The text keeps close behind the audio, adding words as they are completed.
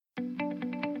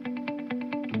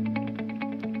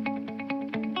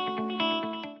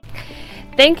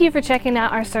Thank you for checking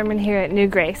out our sermon here at New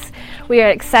Grace. We are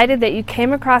excited that you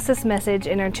came across this message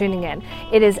and are tuning in.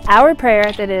 It is our prayer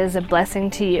that it is a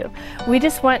blessing to you. We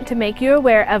just want to make you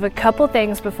aware of a couple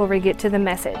things before we get to the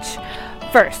message.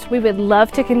 First, we would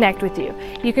love to connect with you.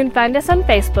 You can find us on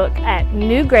Facebook at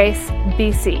New Grace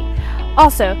BC.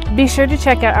 Also, be sure to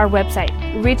check out our website,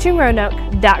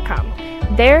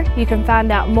 reachingroanoke.com. There, you can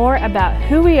find out more about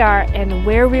who we are and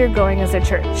where we are going as a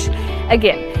church.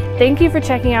 Again, thank you for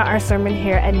checking out our sermon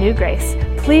here at New Grace.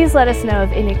 Please let us know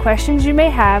of any questions you may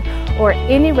have or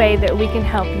any way that we can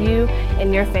help you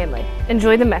and your family.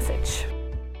 Enjoy the message.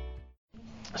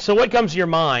 So what comes to your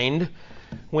mind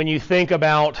when you think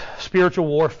about spiritual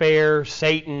warfare,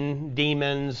 Satan,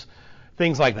 demons,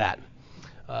 things like that?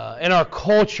 In our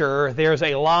culture, there's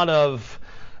a lot of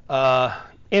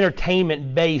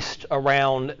entertainment based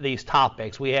around these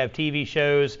topics. We have TV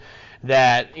shows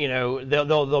that, you know,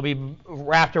 they'll be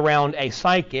wrapped around a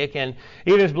psychic, and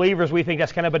even as believers we think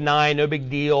that's kind of benign, no big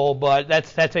deal, but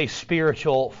that's a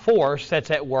spiritual force that's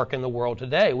at work in the world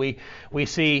today. We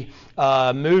see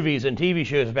movies and TV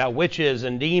shows about witches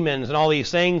and demons and all these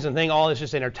things and think all this is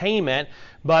just entertainment,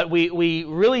 but we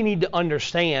really need to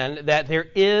understand that there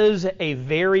is a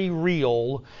very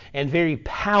real and very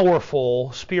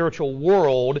powerful spiritual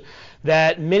world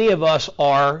that many of us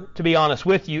are, to be honest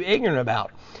with you, ignorant about.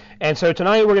 And so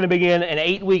tonight we're going to begin an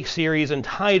 8-week series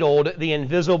entitled The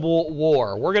Invisible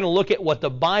War. We're going to look at what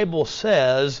the Bible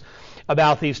says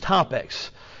about these topics.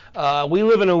 We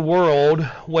live in a world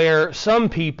where some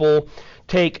people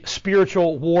take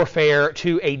spiritual warfare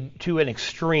to an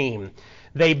extreme.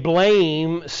 They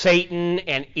blame Satan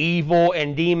and evil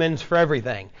and demons for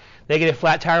everything. They get a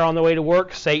flat tire on the way to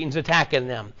work, Satan's attacking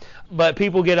them. But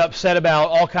people get upset about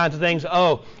all kinds of things.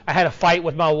 Oh, I had a fight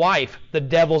with my wife, the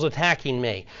devil's attacking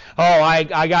me. Oh,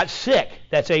 I got sick,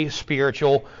 that's a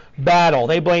spiritual battle.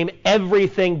 They blame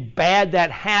everything bad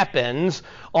that happens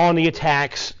on the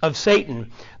attacks of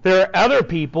Satan. There are other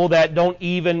people that don't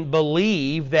even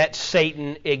believe that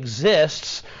Satan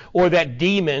exists or that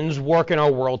demons work in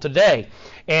our world today.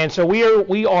 And so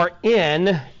we are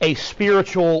in a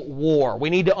spiritual war. We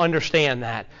need to understand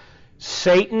that.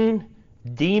 Satan,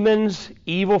 demons,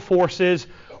 evil forces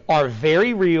are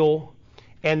very real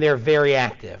and they're very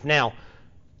active. Now,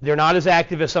 they're not as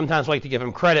active as sometimes we like to give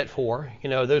them credit for. You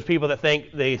know, those people that think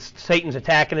Satan's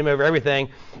attacking them over everything,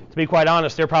 to be quite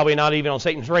honest, they're probably not even on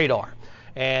Satan's radar.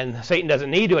 And Satan doesn't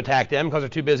need to attack them because they're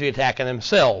too busy attacking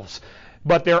themselves.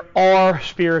 But there are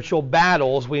spiritual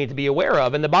battles we need to be aware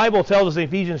of. And the Bible tells us in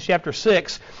Ephesians chapter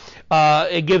 6,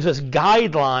 it gives us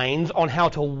guidelines on how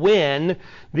to win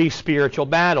these spiritual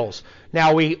battles.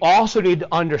 Now, we also need to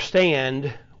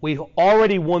understand we've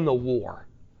already won the war.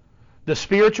 The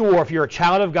spiritual war, if you're a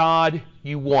child of God,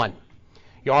 you won.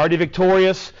 You're already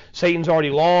victorious. Satan's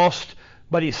already lost,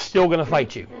 but he's still going to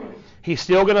fight you. He's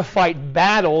still going to fight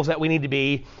battles that we need to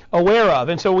be aware of.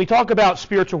 And so when we talk about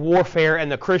spiritual warfare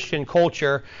and the Christian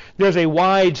culture, there's a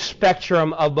wide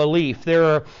spectrum of belief.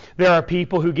 There are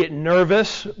people who get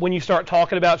nervous when you start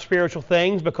talking about spiritual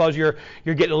things because you're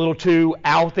getting a little too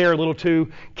out there, a little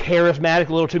too charismatic,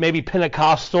 a little too maybe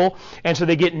Pentecostal, and so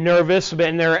they get nervous.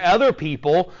 And there are other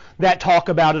people that talk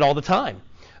about it all the time.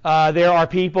 There are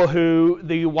people who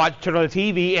you turn on the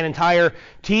TV, and entire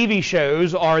TV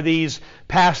shows are these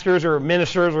pastors or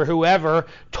ministers or whoever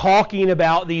talking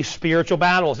about these spiritual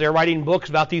battles. They're writing books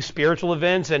about these spiritual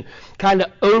events and kind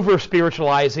of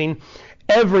over-spiritualizing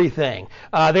everything.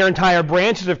 There are entire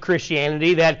branches of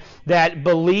Christianity that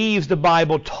believes the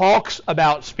Bible talks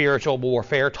about spiritual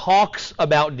warfare, talks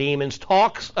about demons,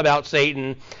 talks about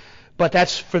Satan, but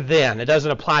that's for then. It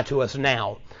doesn't apply to us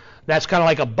now. That's kind of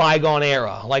like a bygone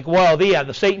era. Like, well,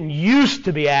 the Satan used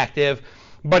to be active,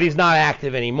 but he's not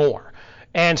active anymore.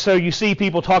 And so you see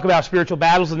people talk about spiritual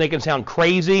battles and they can sound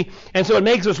crazy. And so it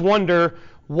makes us wonder,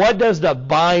 what does the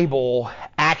Bible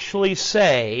actually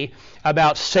say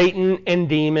about Satan and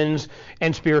demons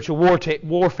and spiritual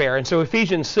warfare? And so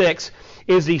Ephesians 6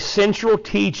 is the central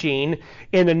teaching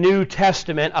in the New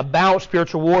Testament about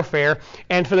spiritual warfare.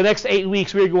 And for the next 8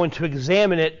 weeks, we're going to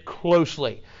examine it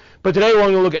closely. But today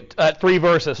we're going to look at 3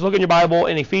 verses. Look in your Bible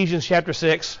in Ephesians chapter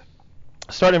 6,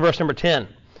 starting in verse number 10.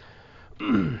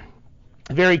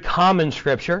 Very common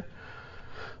scripture.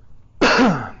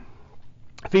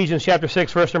 Ephesians chapter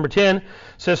 6, verse number 10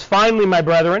 says, "Finally, my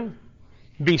brethren,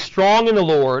 be strong in the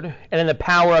Lord and in the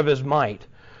power of his might.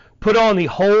 Put on the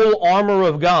whole armor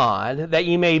of God, that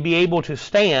ye may be able to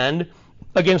stand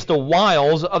against the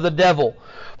wiles of the devil.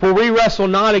 For we wrestle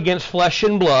not against flesh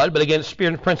and blood, but against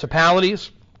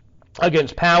principalities,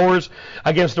 against powers,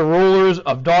 against the rulers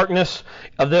of darkness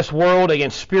of this world,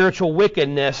 against spiritual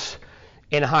wickedness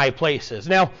in high places.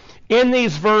 Now, in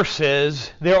these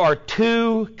verses, there are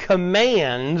two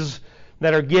commands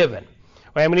that are given.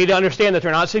 And we need to understand that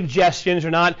they're not suggestions,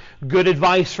 they're not good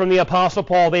advice from the Apostle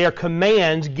Paul. They are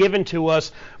commands given to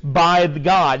us by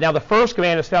God. Now, the first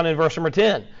command is found in verse number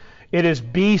 10. It is,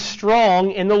 be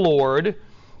strong in the Lord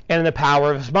and in the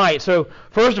power of his might. So,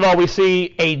 first of all, we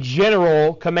see a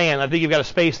general command. I think you've got a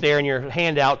space there in your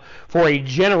handout for a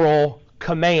general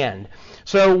command.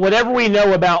 So, whatever we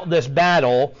know about this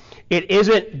battle, it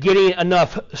isn't getting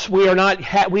enough, we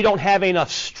don't have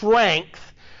enough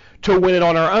strength to win it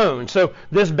on our own. So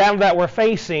this battle that we're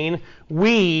facing,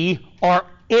 we are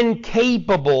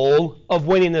incapable of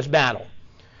winning this battle.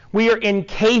 We are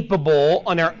incapable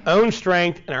on our own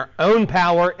strength and our own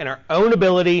power and our own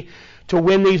ability to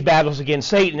win these battles against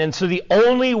Satan. And so the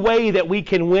only way that we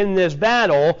can win this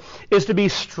battle is to be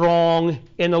strong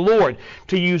in the Lord,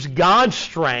 to use God's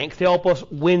strength to help us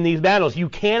win these battles. You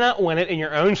cannot win it in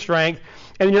your own strength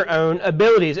and your own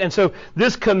abilities. And so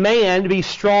this command, be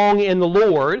strong in the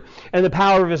Lord and the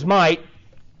power of his might,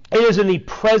 it is in the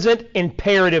present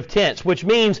imperative tense, which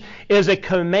means it is a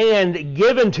command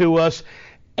given to us,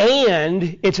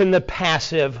 and it's in the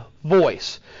passive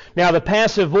voice. Now, the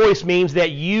passive voice means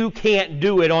that you can't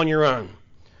do it on your own.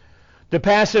 The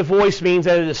passive voice means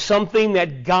that it is something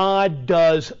that God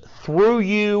does through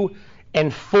you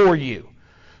and for you.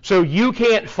 So you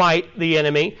can't fight the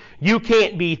enemy. You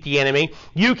can't beat the enemy.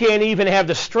 You can't even have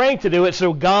the strength to do it.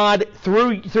 So God,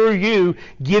 through you,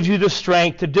 gives you the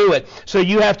strength to do it. So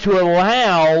you have to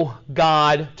allow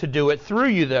God to do it through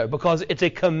you, though, because it's a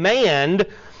command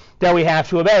that we have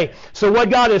to obey. So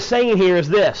what God is saying here is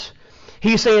this.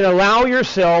 He's saying, allow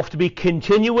yourself to be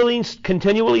continually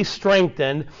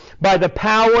strengthened by the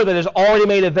power that is already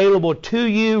made available to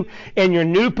you in your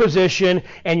new position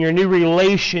and your new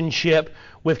relationship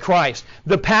with Christ.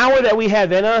 The power that we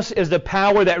have in us is the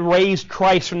power that raised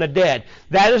Christ from the dead.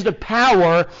 That is the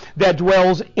power that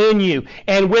dwells in you.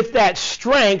 And with that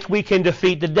strength, we can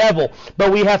defeat the devil.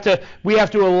 But we have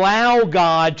to allow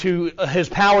God to his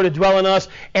power to dwell in us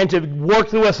and to work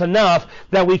through us enough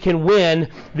that we can win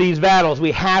these battles.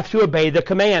 We have to obey the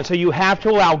command. So you have to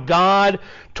allow God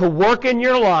to work in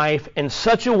your life in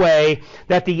such a way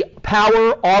that the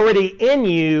power already in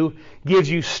you gives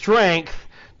you strength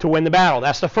to win the battle.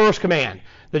 That's the first command.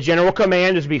 The general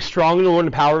command is to be strong in the Lord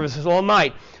and the power of his own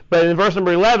might. But in verse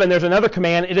number 11, there's another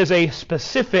command. It is a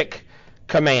specific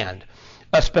command.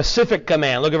 A specific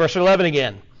command. Look at verse 11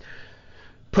 again.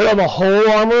 Put on the whole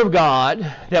armor of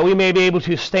God, that we may be able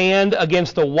to stand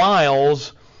against the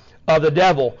wiles of the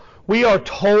devil. We are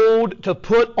told to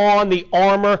put on the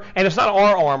armor, and it's not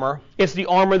our armor, it's the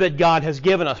armor that God has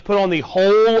given us. Put on the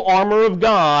whole armor of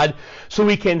God so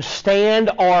we can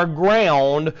stand our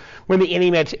ground when the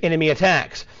enemy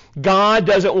attacks. God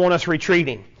doesn't want us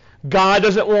retreating. God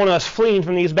doesn't want us fleeing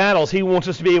from these battles. He wants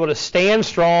us to be able to stand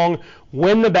strong,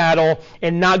 win the battle,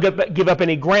 and not give up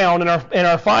any ground in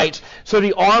our fights. So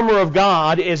the armor of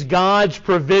God is God's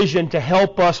provision to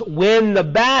help us win the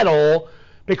battle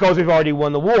because we've already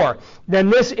won the war. Then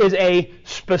this is a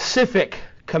specific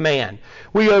command.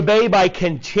 We obey by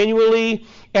continually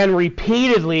and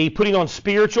repeatedly putting on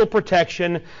spiritual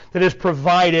protection that is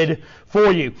provided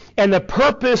for you. And the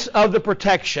purpose of the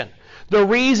protection, the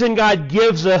reason God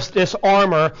gives us this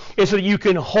armor, is so that you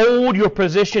can hold your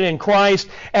position in Christ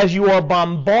as you are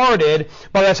bombarded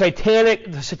by the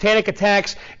satanic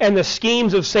attacks and the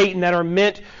schemes of Satan that are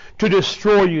meant to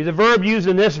destroy you. The verb used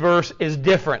in this verse is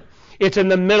different. It's in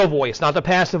the middle voice, not the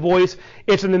passive voice.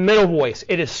 It's in the middle voice.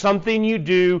 It is something you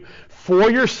do for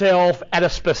yourself at a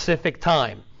specific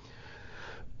time.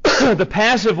 The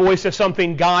passive voice is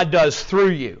something God does through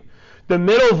you. The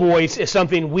middle voice is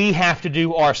something we have to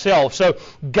do ourselves. So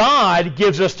God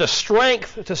gives us the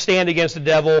strength to stand against the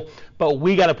devil, but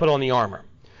we got to put on the armor.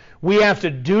 We have to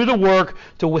do the work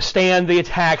to withstand the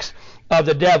attacks of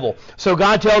the devil. So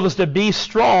God tells us to be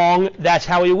strong. That's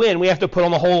how we win. We have to put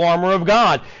on the whole armor of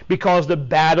God because the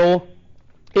battle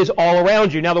is all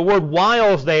around you. Now the word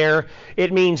wiles there,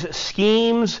 it means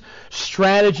schemes,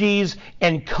 strategies,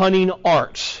 and cunning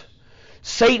arts.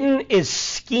 Satan is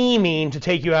scheming to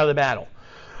take you out of the battle.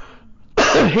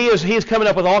 He is coming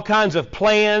up with all kinds of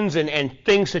plans and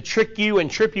things to trick you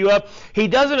and trip you up. He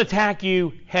doesn't attack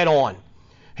you head on.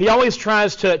 He always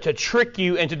tries to trick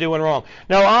you into doing wrong.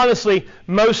 Now, honestly,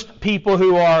 most people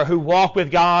who walk with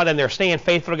God and they're staying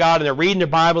faithful to God and they're reading the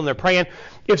Bible and they're praying,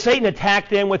 if Satan attacked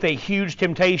them with a huge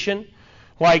temptation,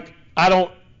 like, I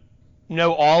don't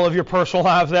know all of your personal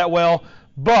lives that well,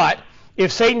 but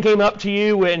if Satan came up to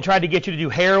you and tried to get you to do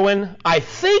heroin, I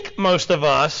think most of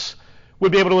us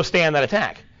would be able to withstand that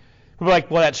attack. We'd be like,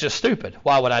 well, that's just stupid.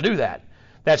 Why would I do that?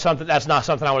 That's not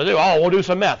something I want to do. Oh, we'll do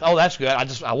some meth. Oh, that's good.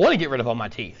 I want to get rid of all my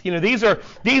teeth. These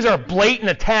are blatant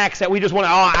attacks that we just want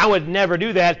to, I would never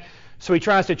do that. So he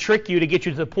tries to trick you to get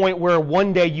you to the point where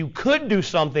one day you could do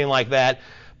something like that,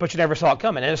 but you never saw it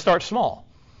coming. And it starts small.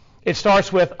 It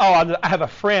starts with, I have a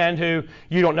friend who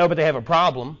you don't know, but they have a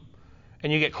problem.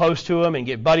 And you get close to them and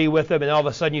get buddy with them, and all of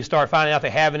a sudden you start finding out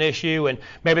they have an issue, and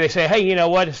maybe they say, hey, you know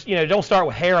what, don't start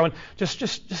with heroin,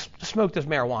 just smoke this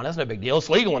marijuana. That's no big deal.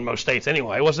 It's legal in most states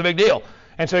anyway. What's the big deal?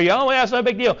 And so that's no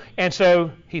big deal. And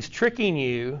so he's tricking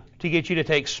you to get you to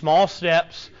take small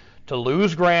steps to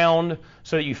lose ground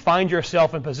so that you find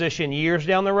yourself in position years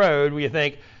down the road where you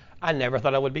think, I never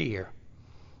thought I would be here.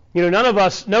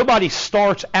 Nobody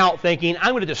starts out thinking,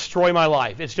 I'm going to destroy my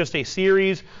life. It's just a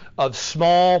series of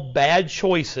small, bad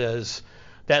choices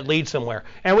that lead somewhere.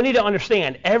 And we need to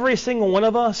understand, every single one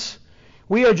of us,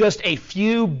 we are just a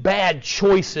few bad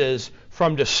choices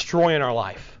from destroying our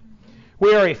life.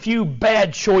 We are a few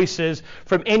bad choices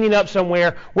from ending up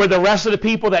somewhere where the rest of the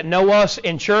people that know us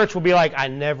in church will be like, I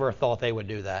never thought they would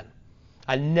do that.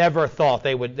 I never thought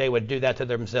they would do that to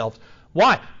themselves.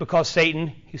 Why? Because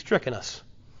Satan, he's tricking us.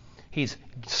 He's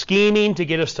scheming to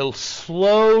get us to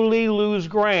slowly lose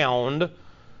ground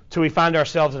till we find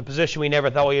ourselves in a position we never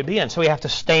thought we would be in. So we have to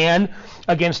stand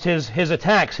against his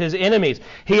attacks, his enemies.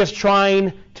 He is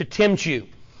trying to tempt you.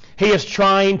 He is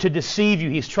trying to deceive you.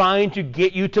 He's trying to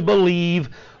get you to believe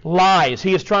lies.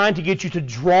 He is trying to get you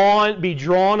to be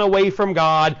drawn away from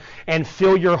God and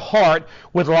fill your heart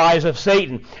with lies of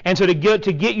Satan. And so to get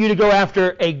you to go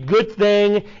after a good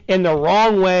thing in the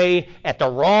wrong way at the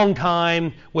wrong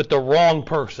time with the wrong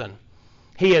person.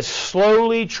 He is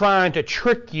slowly trying to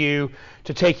trick you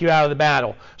to take you out of the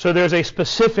battle. So there's a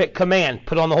specific command,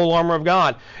 put on the whole armor of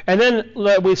God. And then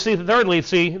we see, thirdly,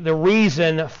 the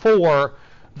reason for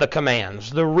the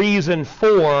commands. The reason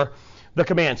for the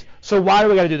commands. So why do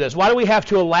we got to do this? Why do we have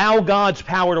to allow God's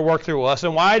power to work through us?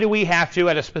 And why do we have to,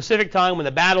 at a specific time when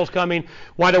the battle's coming,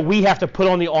 why do we have to put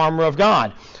on the armor of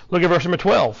God? Look at verse number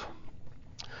 12.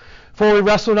 For we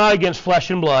wrestle not against flesh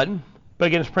and blood, but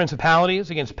against principalities,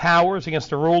 against powers, against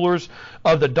the rulers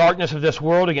of the darkness of this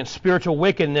world, against spiritual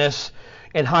wickedness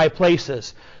in high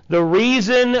places. The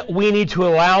reason we need to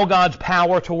allow God's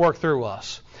power to work through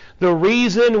us, the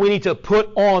reason we need to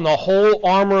put on the whole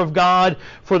armor of God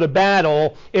for the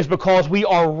battle is because we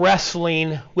are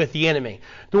wrestling with the enemy.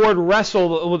 The word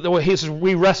wrestle, he says,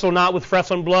 we wrestle not with flesh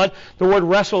and blood. The word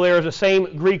wrestle there is the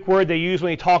same Greek word they used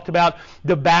when he talked about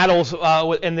the battles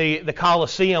in the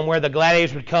Colosseum where the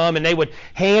gladiators would come and they would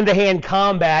hand-to-hand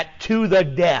combat to the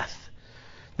death.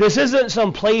 This isn't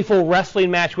some playful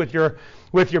wrestling match with your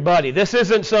buddy. This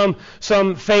isn't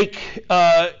some fake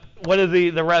what is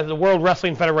the World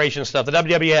Wrestling Federation stuff, the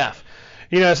WWF.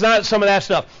 It's not some of that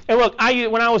stuff. And look,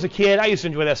 when I was a kid, I used to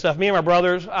enjoy that stuff. Me and my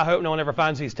brothers, I hope no one ever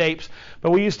finds these tapes,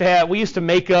 but we used to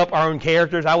make up our own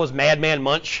characters. I was Madman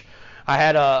Munch. I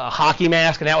had a hockey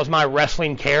mask, and that was my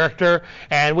wrestling character.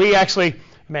 And we actually,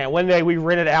 one day we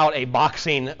rented out a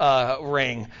boxing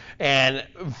ring and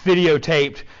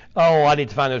videotaped. Oh, I need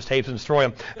to find those tapes and destroy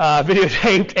them.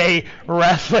 Videotaped a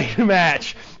wrestling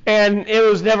match. And it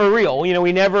was never real.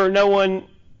 No one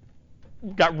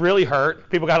got really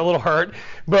hurt. People got a little hurt.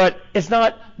 But that's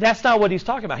not what he's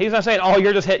talking about. He's not saying,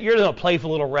 you're just a playful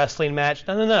little wrestling match.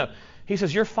 No. He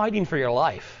says, you're fighting for your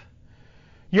life.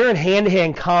 You're in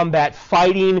hand-to-hand combat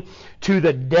fighting to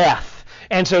the death.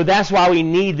 And so that's why we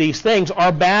need these things.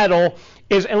 Our battle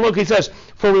is, and look, he says,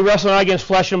 for we wrestle not against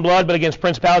flesh and blood, but against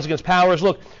principalities, against powers.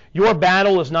 Look, your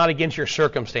battle is not against your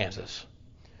circumstances.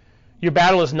 Your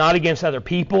battle is not against other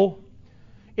people.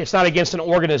 It's not against an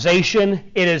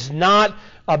organization. It is not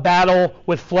a battle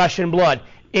with flesh and blood.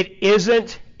 It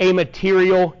isn't a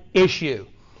material issue.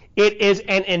 It is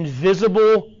an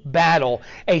invisible battle,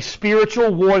 a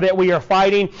spiritual war that we are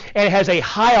fighting, and it has a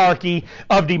hierarchy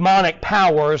of demonic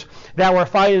powers that we're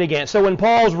fighting against. So when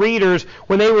Paul's readers,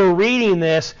 when they were reading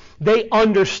this, they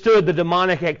understood the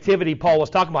demonic activity Paul was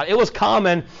talking about. It was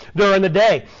common during the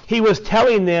day. He was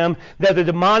telling them that the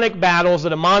demonic battles, the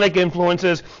demonic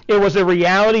influences, it was a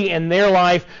reality in their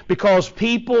life because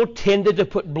people tended to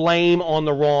put blame on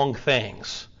the wrong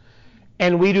things.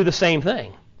 And we do the same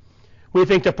thing. We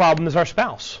think the problem is our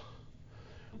spouse.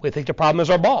 We think the problem is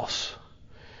our boss.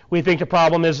 We think the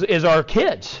problem is our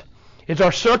kids. It's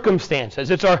our circumstances.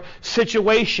 It's our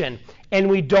situation. And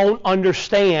we don't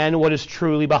understand what is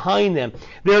truly behind them.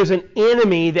 There's an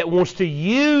enemy that wants to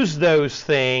use those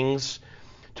things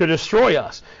to destroy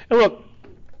us. And look,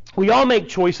 we all make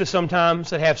choices sometimes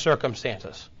that have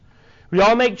circumstances. We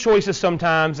all make choices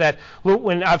sometimes that,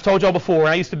 when I've told y'all before,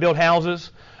 when I used to build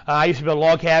houses, I used to build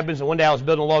log cabins, and one day I was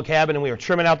building a log cabin, and we were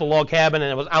trimming out the log cabin,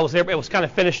 and I was there. It was kind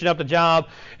of finishing up the job,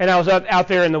 and I was out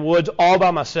there in the woods all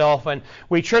by myself, and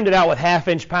we trimmed it out with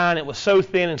 1/2-inch pine. It was so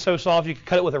thin and so soft you could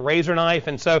cut it with a razor knife,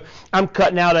 and so I'm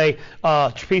cutting out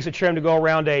a piece of trim to go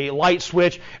around a light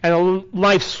switch, and the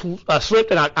knife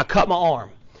slipped, and I cut my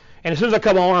arm. And as soon as I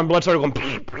cut my arm, blood started going.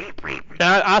 And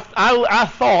I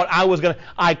thought I was gonna.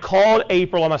 I called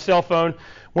April on my cell phone.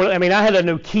 I had a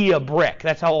Nokia brick.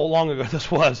 That's how long ago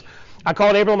this was. I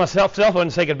called April on my cell phone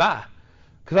to say goodbye.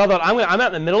 Because I thought, I'm out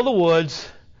in the middle of the woods.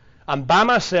 I'm by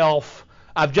myself.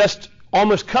 I've just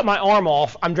almost cut my arm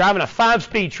off. I'm driving a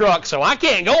 5-speed truck, so I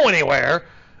can't go anywhere.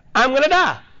 I'm going to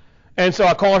die. And so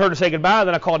I called her to say goodbye.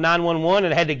 Then I called 911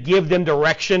 and I had to give them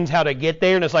directions how to get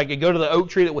there. And it's like you go to the oak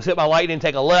tree that was hit by lightning,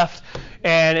 take a left.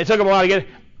 And it took them a while to get it.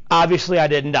 Obviously, I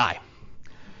didn't die.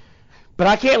 But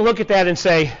I can't look at that and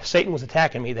say, Satan was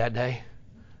attacking me that day.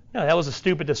 No, that was a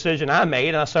stupid decision I made,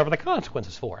 and I suffer the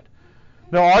consequences for it.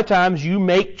 There are times you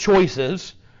make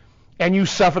choices, and you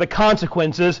suffer the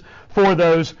consequences for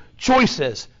those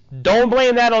choices. Don't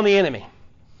blame that on the enemy.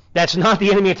 That's not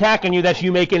the enemy attacking you, that's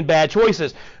you making bad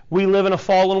choices. We live in a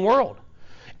fallen world.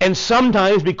 And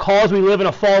sometimes because we live in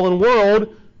a fallen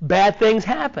world, bad things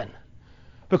happen.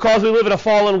 Because we live in a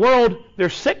fallen world,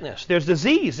 there's sickness, there's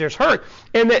disease, there's hurt.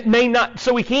 And that may not,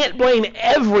 so we can't blame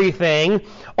everything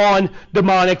on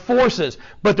demonic forces.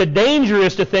 But the danger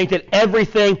is to think that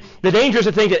everything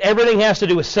has to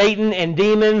do with Satan and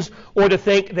demons, or to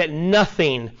think that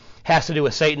nothing has to do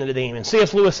with Satan and the demons.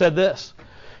 C.S. Lewis said this.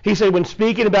 He said, when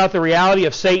speaking about the reality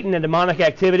of Satan and demonic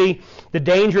activity, the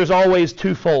danger is always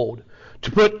twofold.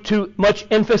 To put too much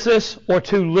emphasis or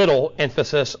too little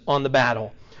emphasis on the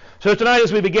battle. So tonight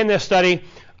as we begin this study,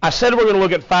 I said we're going to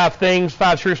look at 5 things,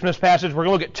 5 truths from this passage. We're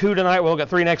going to look at 2 tonight. We'll look at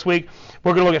 3 next week.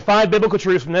 We're going to look at 5 biblical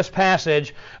truths from this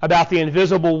passage about the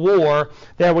invisible war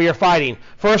that we are fighting.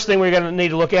 First thing we're going to need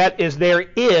to look at is there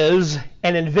is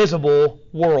an invisible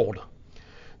world.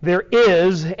 There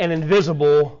is an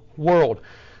invisible world.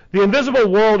 The invisible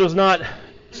world is not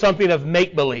something of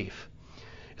make-believe.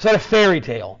 It's not a fairy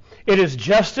tale. It is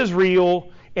just as real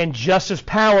and just as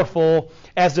powerful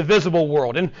as the visible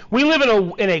world. And we live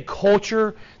in a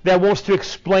culture that wants to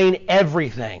explain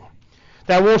everything,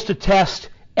 that wants to test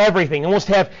everything, and wants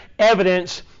to have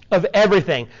evidence of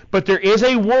everything. But there is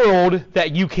a world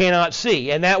that you cannot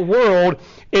see, and that world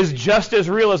is just as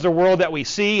real as the world that we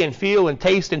see and feel and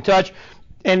taste and touch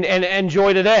and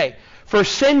enjoy today. For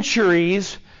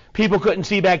centuries, people couldn't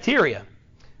see bacteria,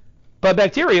 but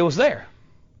bacteria was there.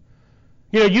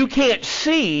 You can't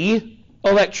see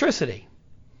electricity,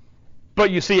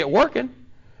 but you see it working.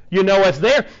 You know it's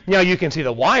there. You can see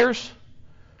the wires,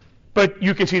 but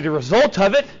you can see the result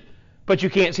of it, but you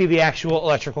can't see the actual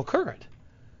electrical current.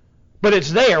 But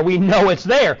it's there. We know it's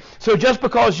there. So just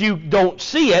because you don't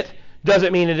see it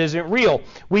doesn't mean it isn't real.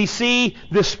 We see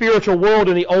the spiritual world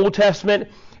in the Old Testament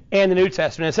and the New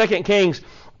Testament. In 2 Kings,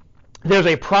 there's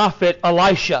a prophet,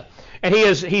 Elisha. And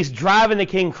he's driving the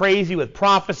king crazy with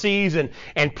prophecies and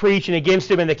preaching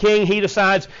against him. And the king, he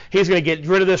decides he's going to get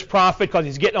rid of this prophet because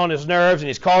he's getting on his nerves and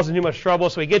he's causing too much trouble.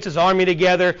 So he gets his army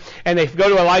together and they go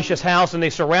to Elisha's house and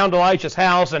they surround Elisha's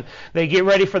house and they get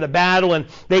ready for the battle. And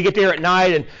they get there at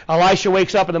night and Elisha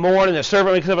wakes up in the morning. The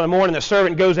servant wakes up in the morning. The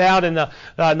servant goes out in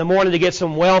the morning to get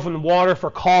some well from the water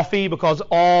for coffee, because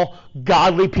all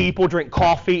godly people drink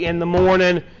coffee in the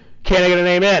morning. Can I get an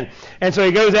amen? And so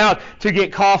he goes out to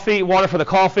get coffee, water for the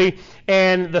coffee,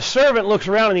 and the servant looks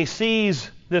around and he sees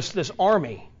this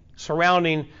army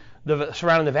surrounding the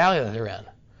valley that they're in.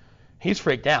 He's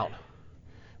freaked out.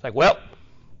 It's like, well,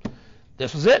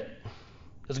 this was it.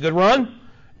 It's a good run.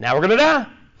 Now we're going to die.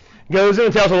 Goes in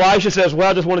and tells Elisha, says,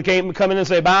 well, I just want to come in and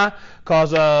say bye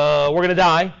because we're going to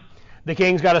die. The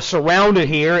king's got us surrounded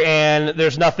here, and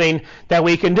there's nothing that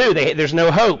we can do. There's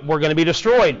no hope. We're going to be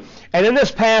destroyed. And in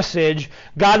this passage,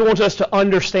 God wants us to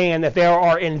understand that there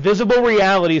are invisible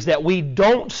realities that we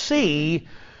don't see,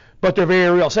 but they're very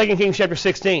real. 2 Kings chapter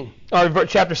 6,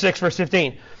 verse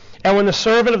 15. And when the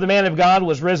servant of the man of God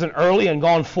was risen early and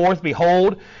gone forth,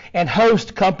 behold, an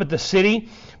host compassed the city,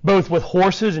 both with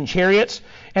horses and chariots.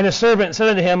 And the servant said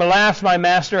unto him, Alas, my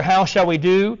master, how shall we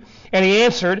do? And he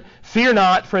answered, Fear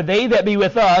not, for they that be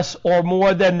with us are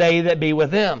more than they that be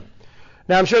with them.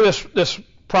 Now I'm sure this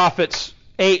prophet's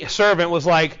servant was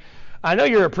like, I know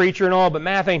you're a preacher and all, but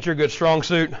math ain't your good strong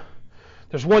suit.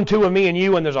 There's 1, 2 of me and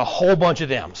you, and there's a whole bunch of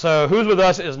them. So who's with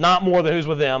us is not more than who's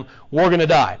with them. We're going to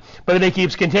die. But then he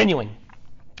keeps continuing.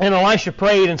 And Elisha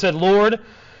prayed and said, Lord,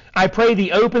 I pray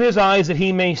thee open his eyes that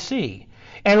he may see.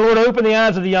 And the Lord opened the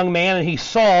eyes of the young man, and he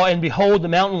saw, and behold, the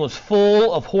mountain was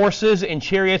full of horses and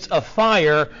chariots of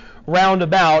fire round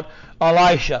about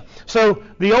Elisha. So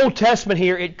the Old Testament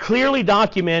here, it clearly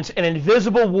documents an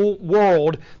invisible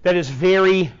world that is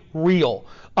very real.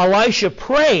 Elisha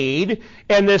prayed,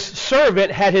 and this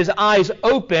servant had his eyes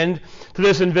opened to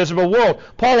this invisible world.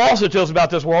 Paul also tells about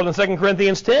this world in 2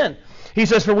 Corinthians 10. He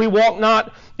says, "For we walk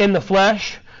not in the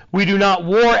flesh, we do not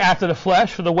war after the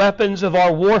flesh, for the weapons of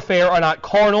our warfare are not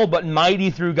carnal, but mighty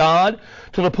through God,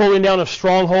 to the pulling down of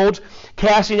strongholds,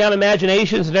 casting down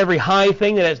imaginations and every high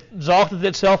thing that has exalted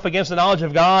itself against the knowledge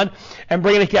of God, and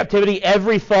bringing into captivity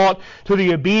every thought to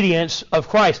the obedience of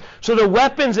Christ." So the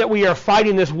weapons that we are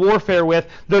fighting this warfare with,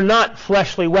 they're not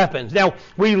fleshly weapons. Now,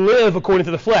 we live according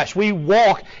to the flesh. We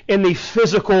walk in the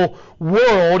physical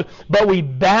world, but we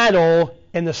battle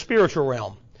in the spiritual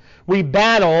realm. We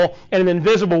battle in an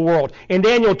invisible world. In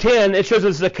Daniel 10, it shows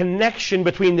us the connection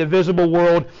between the visible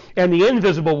world and the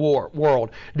invisible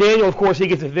world. Daniel, of course, he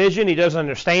gets a vision. He doesn't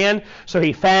understand, so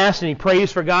he fasts and he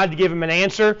prays for God to give him an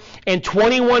answer. And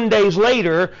 21 days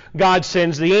later, God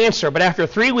sends the answer. But after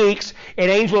 3 weeks, an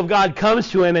angel of God comes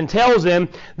to him and tells him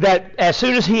that as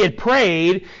soon as he had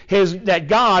prayed, that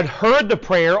God heard the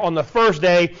prayer on the first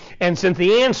day and sent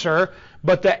the answer.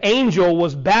 But the angel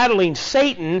was battling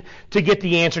Satan to get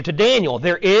the answer to Daniel.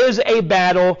 There is a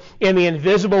battle in the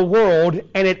invisible world,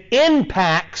 and it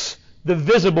impacts the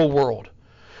visible world.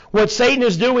 What Satan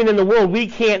is doing in the world we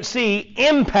can't see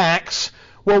impacts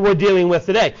what we're dealing with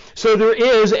today. So there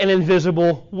is an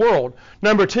invisible world.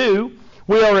 Number 2,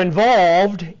 we are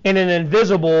involved in an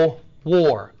invisible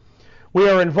war. We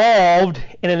are involved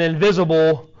in an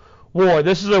invisible war.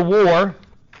 This is a war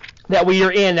that we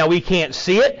are in. Now, we can't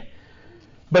see it,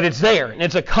 but it's there, and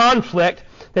it's a conflict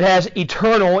that has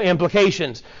eternal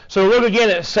implications. So look again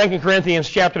at 2 Corinthians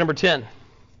chapter number 10.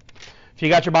 If you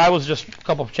got your Bibles, just a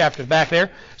couple of chapters back there.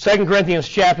 2 Corinthians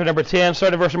chapter number 10,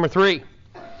 start at verse number 3.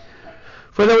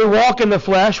 "For though we walk in the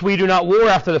flesh, we do not war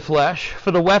after the flesh.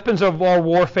 For the weapons of our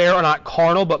warfare are not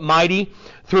carnal, but mighty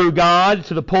through God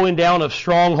to the pulling down of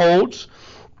strongholds,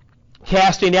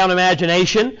 casting down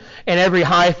imagination and every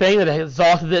high thing that has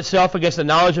exalted itself against the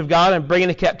knowledge of God, and bringing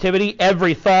into captivity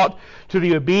every thought to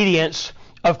the obedience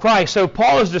of Christ." So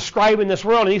Paul is describing this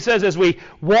world, and he says as we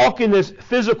walk in this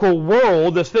physical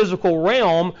world, this physical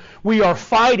realm, we are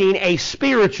fighting a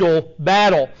spiritual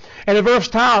battle. And in verse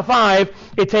 5,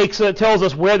 it tells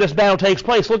us where this battle takes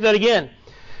place. Look at that again.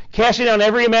 Casting down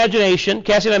imaginations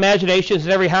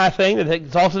and every high thing that has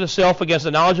exalted itself against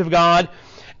the knowledge of God,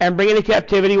 and bringing into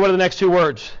captivity, what are the next 2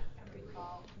 words?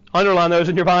 Underline those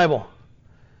in your Bible.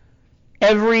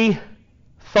 Every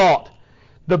thought.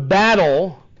 The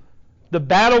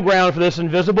battleground for this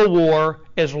invisible war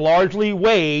is largely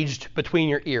waged between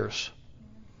your ears.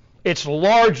 It's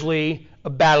largely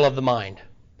a battle of the mind.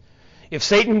 If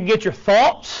Satan can get your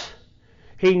thoughts,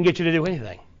 he can get you to do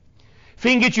anything. If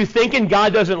he can get you thinking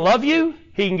God doesn't love you,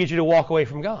 he can get you to walk away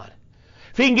from God.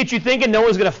 If he can get you thinking no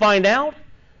one's going to find out,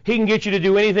 he can get you to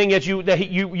do anything that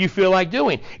you feel like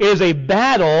doing. It is a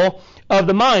battle of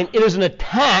the mind. It is an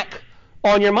attack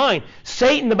on your mind.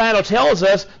 Satan, the Bible tells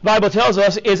us,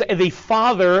 is the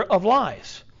father of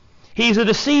lies. He's a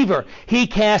deceiver. He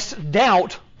casts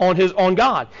doubt on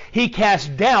God. He casts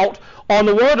doubt on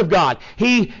the Word of God.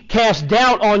 He casts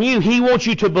doubt on you. He wants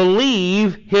you to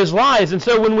believe his lies. And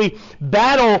so when we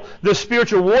battle the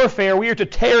spiritual warfare, we are to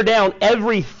tear down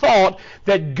every thought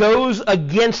that goes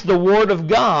against the Word of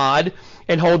God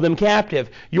and hold them captive.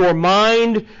 Your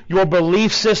mind, your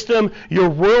belief system, your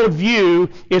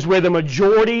worldview is where the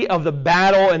majority of the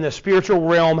battle in the spiritual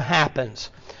realm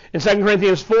happens. In 2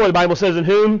 Corinthians 4, the Bible says, "In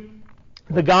whom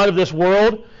the God of this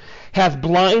world hath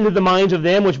blinded the minds of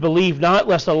them which believe not,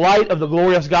 lest the light of the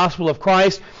glorious gospel of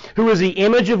Christ, who is the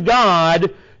image of God,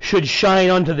 should shine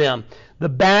unto them." The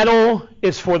battle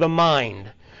is for the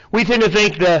mind. We tend to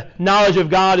think the knowledge of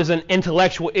God is an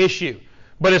intellectual issue,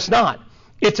 but it's not.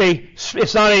 It's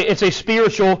a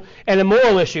spiritual and a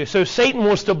moral issue. So Satan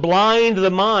wants to blind the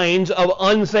minds of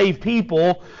unsaved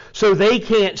people so they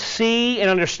can't see and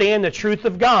understand the truth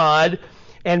of God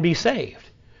and be saved.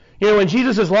 You know, in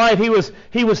Jesus' life,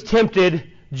 he was tempted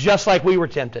just like we were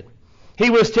tempted. He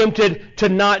was tempted to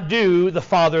not do the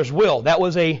Father's will. That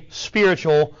was a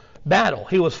spiritual battle.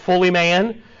 He was fully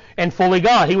man and fully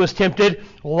God. He was tempted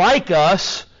like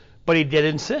us, but he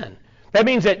didn't sin. That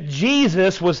means that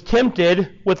Jesus was tempted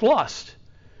with lust.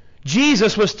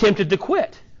 Jesus was tempted to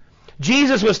quit.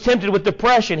 Jesus was tempted with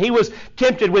depression. He was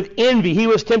tempted with envy. He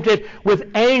was tempted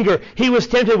with anger. He was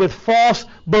tempted with false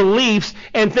beliefs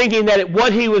and thinking that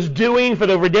what he was doing for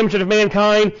the redemption of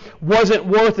mankind wasn't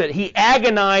worth it. He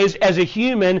agonized as a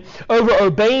human over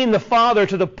obeying the Father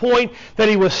to the point that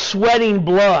he was sweating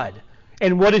blood.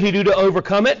 And what did he do to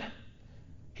overcome it?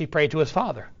 He prayed to his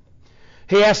Father.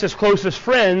 He asked his closest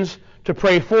friends to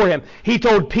pray for him. He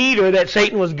told Peter that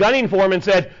Satan was gunning for him and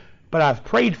said, "But I've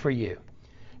prayed for you."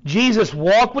 Jesus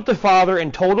walked with the Father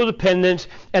in total dependence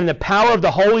and the power of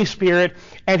the Holy Spirit,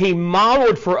 and he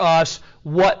modeled for us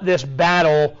what this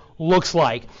battle looks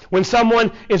like. When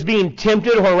someone is being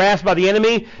tempted or harassed by the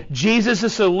enemy,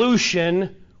 Jesus'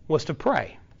 solution was to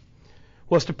pray.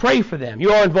 Was to pray for them.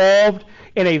 You are involved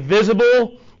in a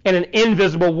visible and an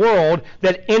invisible world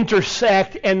that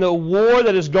intersect, and the war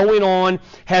that is going on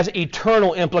has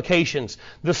eternal implications.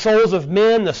 The souls of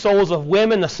men, the souls of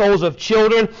women, the souls of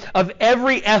children of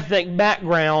every ethnic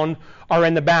background are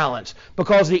in the balance,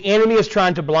 because the enemy is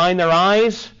trying to blind their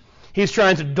eyes. He's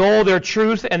trying to dull their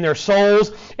truth and their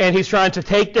souls, and he's trying to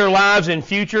take their lives and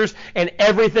futures, and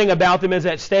everything about them is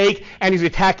at stake, and he's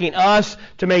attacking us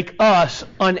to make us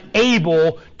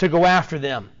unable to go after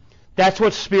them. That's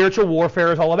what spiritual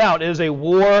warfare is all about. It is a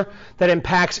war that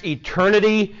impacts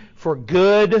eternity for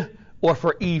good or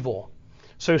for evil.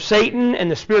 So Satan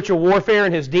and the spiritual warfare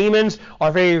and his demons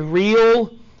are very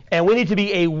real, and we need to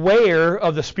be aware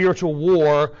of the spiritual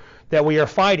war that we are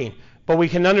fighting. But we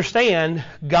can understand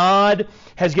God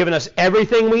has given us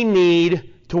everything we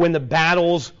need to win the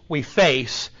battles we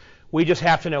face. We just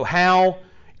have to know how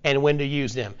and when to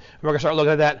use them. We're going to start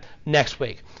looking at that next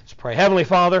week. Let's pray. Heavenly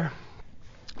Father,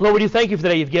 Lord, we do thank you for the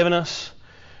day you've given us.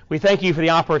 We thank you for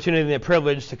the opportunity and the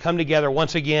privilege to come together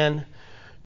once again